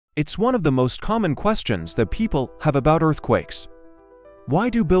It's one of the most common questions that people have about earthquakes. Why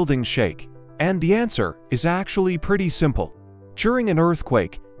do buildings shake? And the answer is actually pretty simple. During an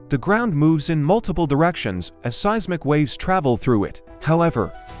earthquake, the ground moves in multiple directions as seismic waves travel through it.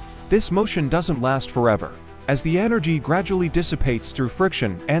 However, this motion doesn't last forever, as the energy gradually dissipates through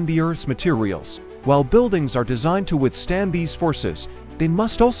friction and the Earth's materials. While buildings are designed to withstand these forces, they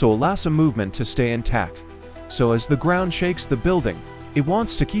must also allow some movement to stay intact. So as the ground shakes the building, it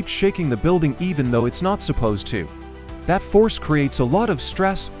wants to keep shaking the building even though it's not supposed to. That force creates a lot of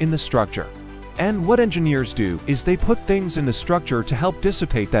stress in the structure. And what engineers do is they put things in the structure to help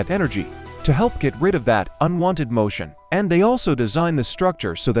dissipate that energy, to help get rid of that unwanted motion. And they also design the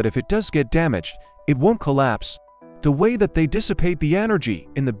structure so that if it does get damaged, it won't collapse. The way that they dissipate the energy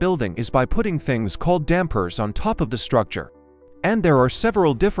in the building is by putting things called dampers on top of the structure. And there are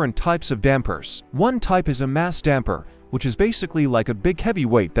several different types of dampers. One type is a mass damper, which is basically like a big heavy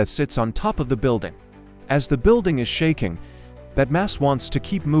weight that sits on top of the building. As the building is shaking, that mass wants to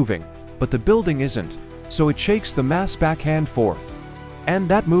keep moving, but the building isn't, so it shakes the mass back and forth. And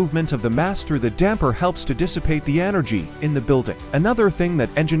that movement of the mass through the damper helps to dissipate the energy in the building. Another thing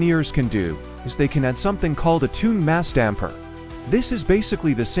that engineers can do is they can add something called a tuned mass damper. This is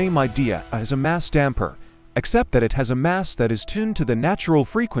basically the same idea as a mass damper, except that it has a mass that is tuned to the natural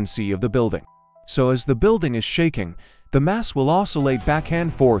frequency of the building. So as the building is shaking, the mass will oscillate back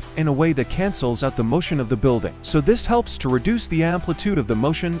and forth in a way that cancels out the motion of the building. So this helps to reduce the amplitude of the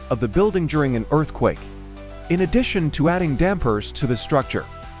motion of the building during an earthquake. In addition to adding dampers to the structure,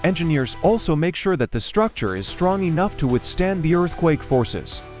 engineers also make sure that the structure is strong enough to withstand the earthquake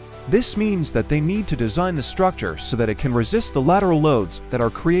forces. This means that they need to design the structure so that it can resist the lateral loads that are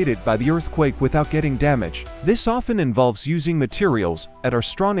created by the earthquake without getting damaged. This often involves using materials that are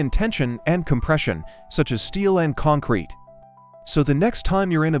strong in tension and compression, such as steel and concrete. So the next time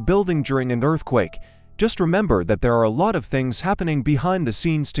you're in a building during an earthquake, just remember that there are a lot of things happening behind the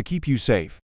scenes to keep you safe.